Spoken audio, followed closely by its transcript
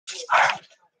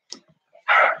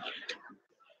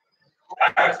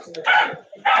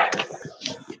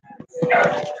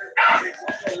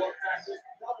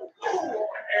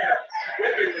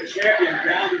Whipping the champion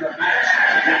down to the match.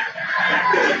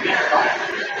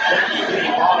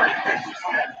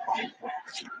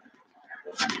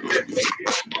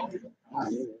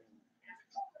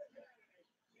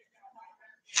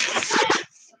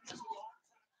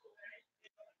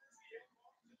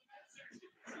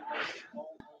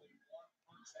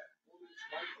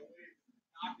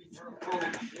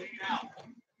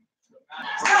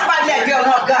 Somebody that girl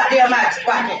her goddamn ass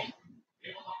pocket.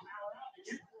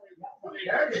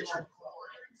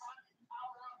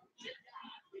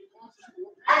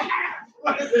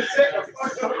 What is this?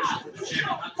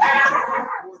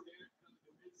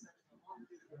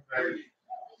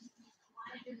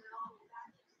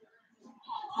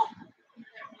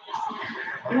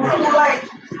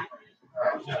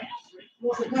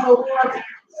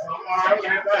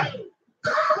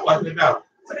 What's it now?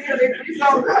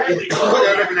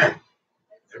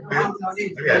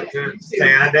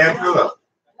 Stand down through it.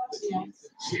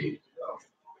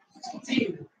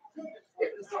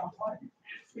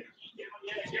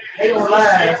 They don't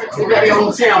lie. They got their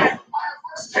own channel.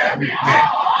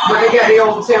 But they got their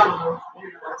own channel.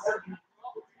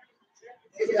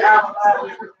 They get out of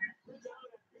line.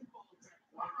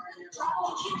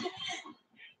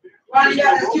 Why you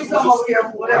got this cucumber over here?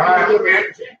 Whatever you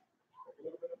do.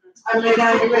 I mean,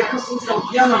 I ain't ready to cook some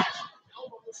yellow.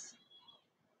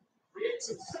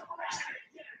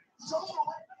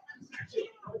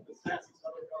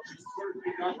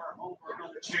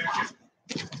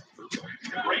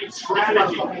 Great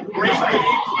strategy, great game plan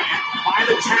by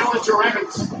the challenger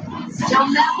Evans. Still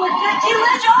met with Becky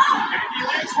Lynch off. Becky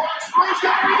Lynch walks first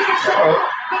out of the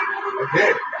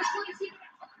Okay.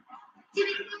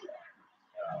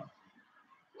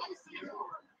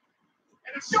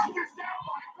 And the shoulders down.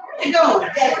 They go.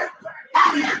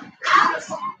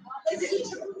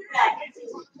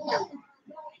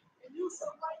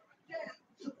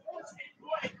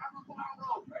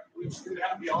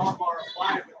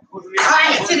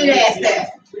 I ain't sitting ass there.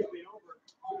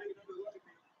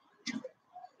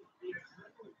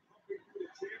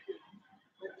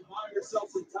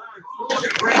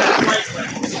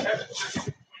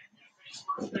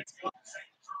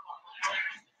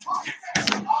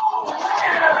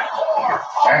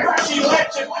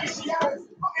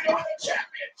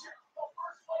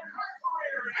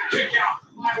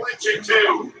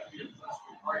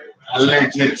 I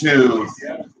let you too.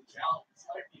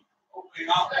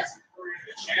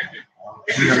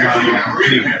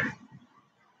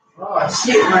 Oh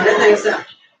shit, man, that thing's up.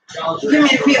 Give me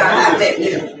a pill, I have that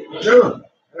pill. Sure.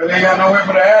 They ain't got nowhere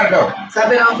for the air to go. So I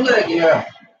better unplug it. Yeah.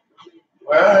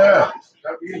 Well,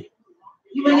 yeah.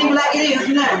 You wouldn't even like it is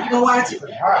now. You gonna watch it?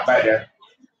 It's hot back there.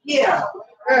 Yeah.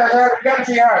 Yeah, it gotta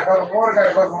be hot, because the water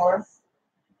gotta go somewhere.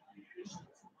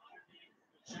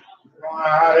 It's going out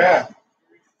hot air.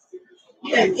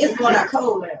 Yeah, it's going out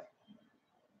cold there.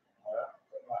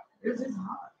 This is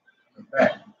hot.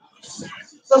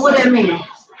 So what that mean?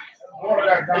 Water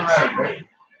gotta come out of it.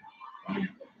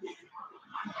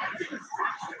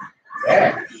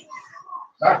 Yeah.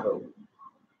 Taco.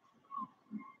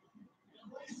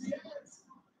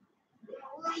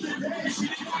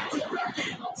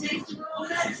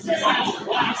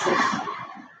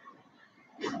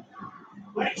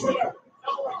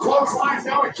 Close lines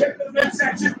now, a kick to the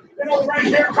midsection. Then on the right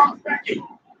here comes Becky.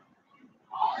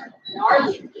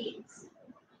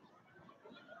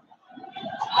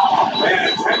 Oh, man,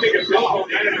 attempting to build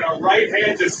momentum and a right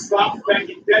hand to stop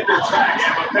Becky dead in her tracks.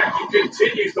 But Becky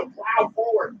continues to plow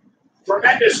forward.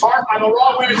 Tremendous heart by the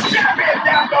Raw Women's Champion.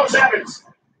 Down goes Evans.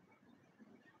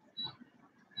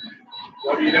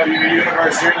 WWE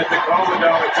Universe here in the Tacoma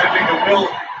Dome, attempting to will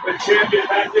the champion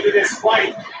back into this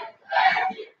fight.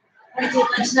 Becky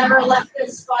Lynch never left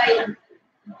this fight.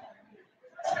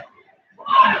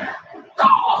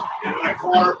 Into the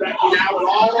corner, Becky now with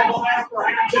all of the momentum for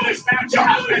hands in this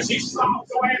matchup as she stomps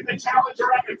away at the challenger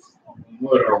Evans.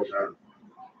 What over there?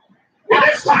 And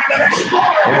it's time to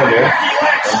explore Becky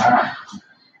Lynch.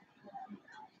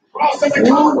 Crossing the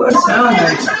Ooh, what sound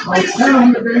that? What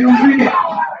sound that they don't read?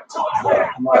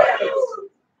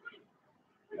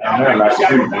 I know, like She's got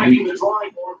to two, go back to the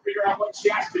drawing board, figure out what she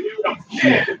has to do to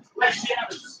pin Lacey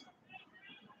Evans.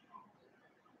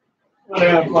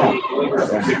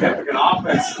 Significant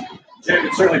offense. She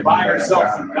can certainly buy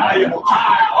herself some valuable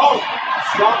time. Oh,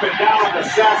 stomping down on the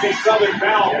sassy Southern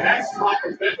Belle. That's not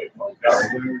commitment.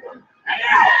 And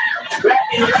now,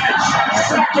 Becky Lynch,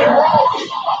 second roll.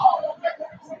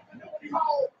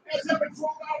 As Evans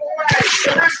rolled out of the way.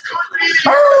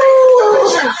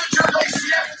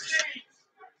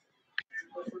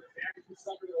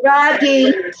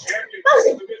 Rocky.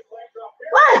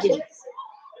 Rocky.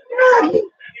 Rocky.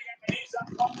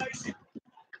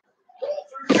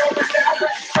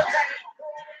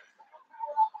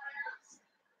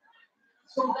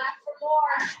 Go back for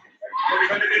more.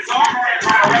 It's over and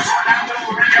trying to wrestle down the middle of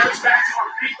the ring. Eric's back to her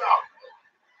feet, though.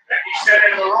 Becky set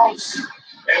into the ropes.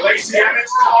 And Lacey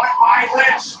Evans caught it by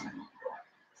Lynch.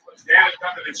 But damage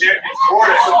done to the champion's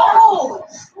quarter.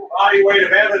 Body weight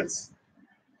of Evans.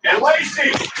 And Lacey.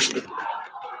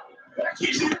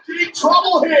 Becky's in deep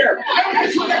trouble here.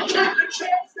 Evans with a kick the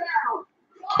champs down.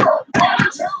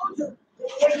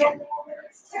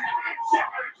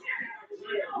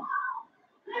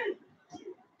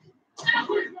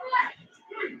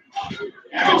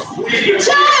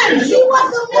 China, you want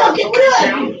some milk and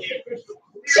cookies?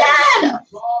 China,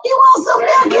 you want some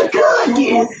milk and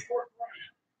cookies?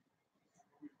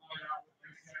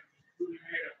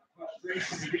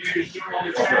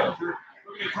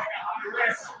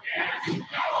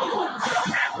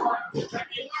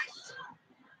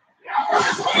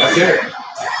 That's it.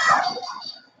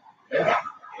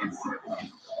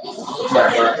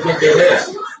 Look at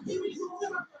this.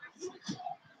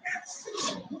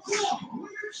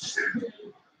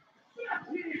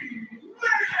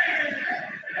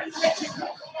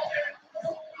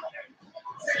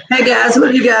 Hey guys,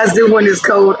 what do you guys do when it's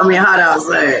cold? Hot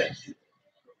outside.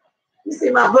 You see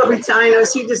my puppy China?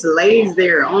 She just lays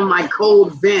there on my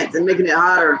cold vent and making it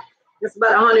hotter. It's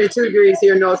about 102 degrees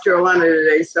here in North Carolina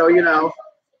today, so you know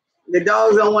the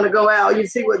dogs don't want to go out. You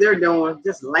see what they're doing?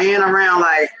 Just laying around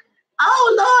like,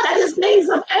 oh Lord, I just need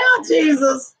some air,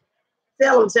 Jesus.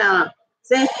 Tell them, China.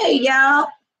 Say, hey y'all.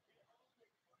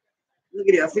 Look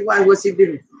at her. See what she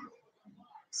do?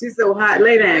 She's so hot.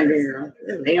 Lay down, girl.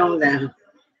 Just lay on down.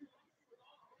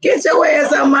 Get your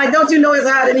ass out, Mike. Don't you know it's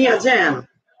hot in here, China?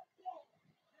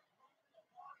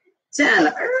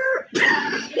 China.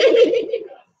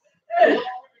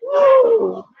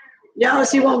 Y'all,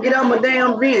 she won't get out my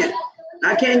damn vent.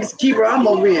 I can't just keep her on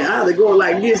my vent. I have to go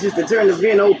like this just to turn the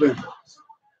vent open.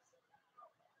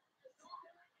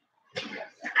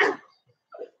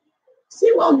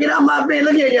 She won't get out my vent.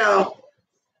 Look here, y'all.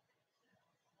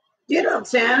 Get up,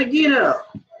 China. Get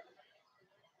up.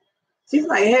 She's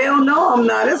like, hell no, I'm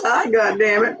not. It's hot,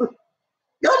 goddammit. Go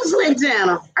to sleep,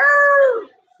 China.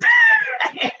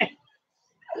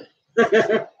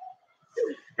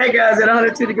 Hey guys, at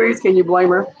 102 degrees, can you blame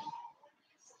her?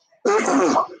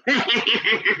 Oh!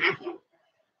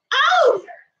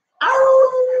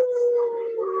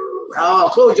 Oh,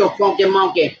 close your funky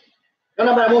monkey. Don't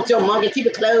nobody want your monkey. Keep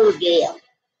it closed, yeah.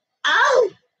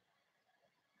 Oh!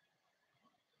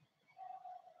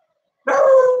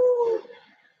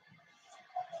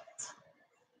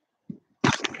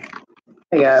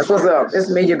 Hey guys, what's up? It's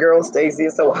me, your girl Stacy.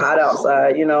 It's so hot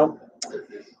outside, you know.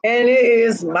 And it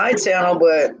is my channel,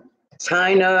 but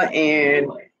China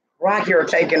and Rocky are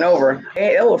taking over.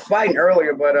 They were fighting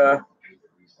earlier, but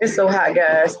it's so hot,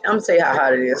 guys. I'm gonna tell you how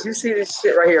hot it is. You see this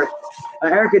shit right here?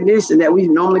 An air conditioner that we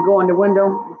normally go in the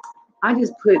window. I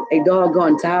just put a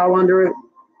doggone towel under it,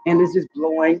 and it's just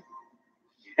blowing.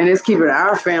 And it's keeping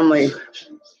our family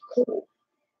cool.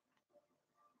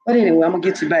 But anyway, I'm gonna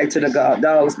get you back to the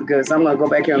dogs because I'm gonna go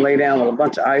back here and lay down with a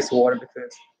bunch of ice water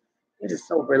because it is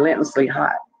so relentlessly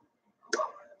hot.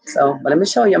 So, but let me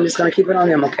show you. I'm just gonna keep it on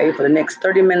them, okay, for the next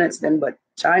 30 minutes. Then, but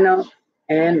China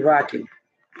and Rocky.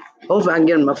 Hopefully, I can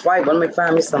get them a fight. But let me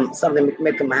find me something to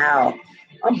make them howl.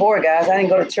 I'm bored, guys. I didn't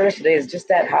go to church today. It's just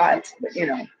that hot. But you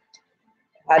know,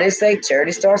 I did say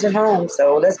charity starts at home.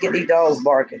 So let's get these dogs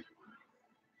barking.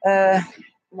 I'm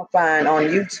gonna find on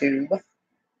YouTube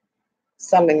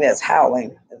something that's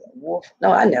howling. Wolf?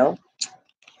 No, I know.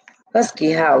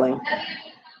 Husky howling.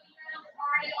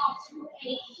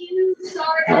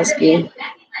 Husky.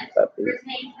 Puppy.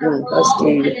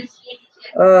 Husky.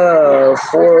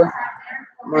 4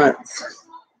 months.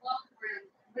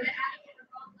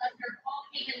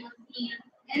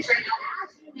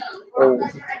 Oh.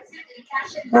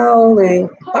 Howling.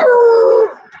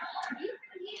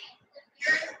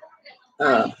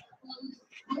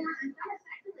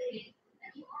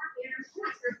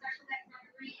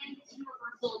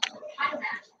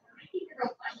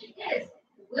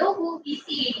 Will Wolf be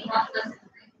seeing Rockland?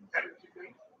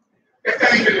 That's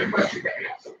not even the question to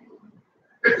ask.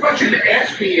 The question to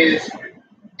ask me is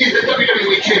the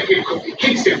WWE Champion Kofi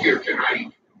Kingston here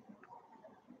tonight?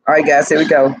 All right, guys, here we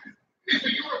go. Is the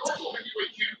Universal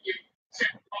Heavyweight Champion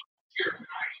here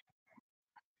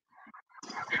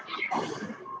tonight?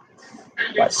 And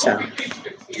Watch time.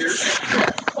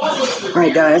 All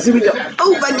right, guys, here we go.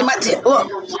 Oh, back to my tip.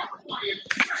 Look.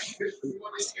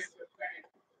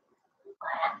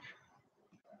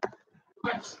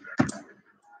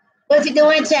 What you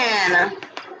doing, China?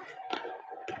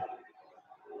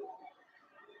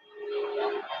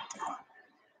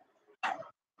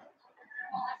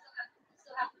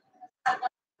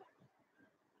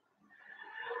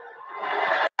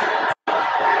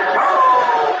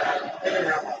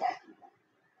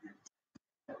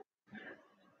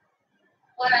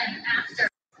 What I'm after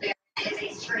there is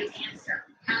a straight answer.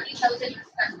 Have you chosen your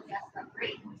special guest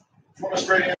referee? You want a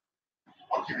straight answer?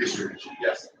 I'll give you a straight answer.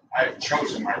 Yes, I have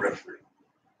chosen my referee.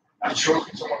 I've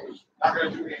chosen someone who's not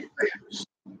going to do me any favors.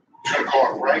 Who's going to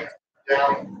call it right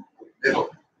down the middle.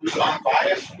 Who's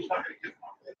unbiased. Who's not going to give my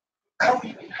way. I don't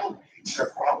even help fix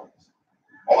their problems.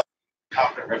 All I need is a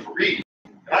competent referee,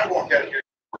 and I walk out of here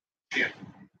champion.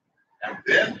 And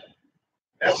then,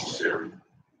 necessary.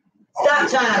 Stop,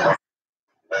 China.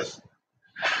 Listen.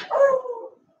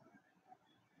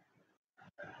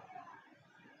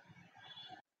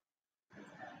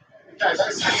 Guys,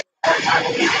 I see a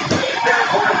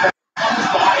hard time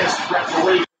unbiased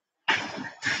referee.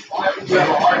 Why would you have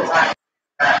a hard time?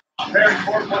 Very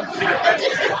important one to see a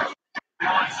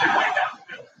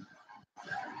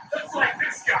just like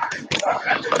this guy.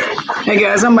 Hey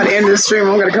guys, I'm about to end this stream.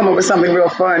 I'm gonna come up with something real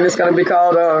fun. It's gonna be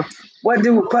called "What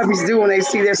Do Puppies Do When They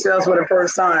See Themselves for the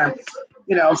First Time?"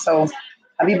 You know, so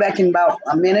I'll be back in about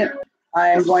a minute. I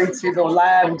am going to go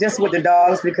live just with the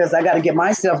dogs because I got to get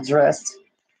myself dressed.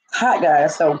 Hot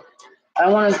guys, so I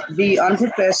don't want to be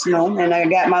unprofessional, and I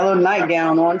got my little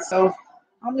nightgown on, so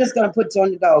I'm just gonna put you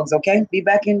on the dogs. Okay, be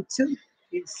back in 2.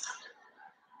 Peace.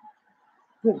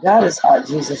 Good God, it's hot,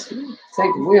 Jesus.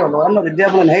 Take the wheel, Lord. I know the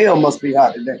devil in hell must be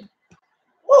hot today.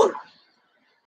 Woo.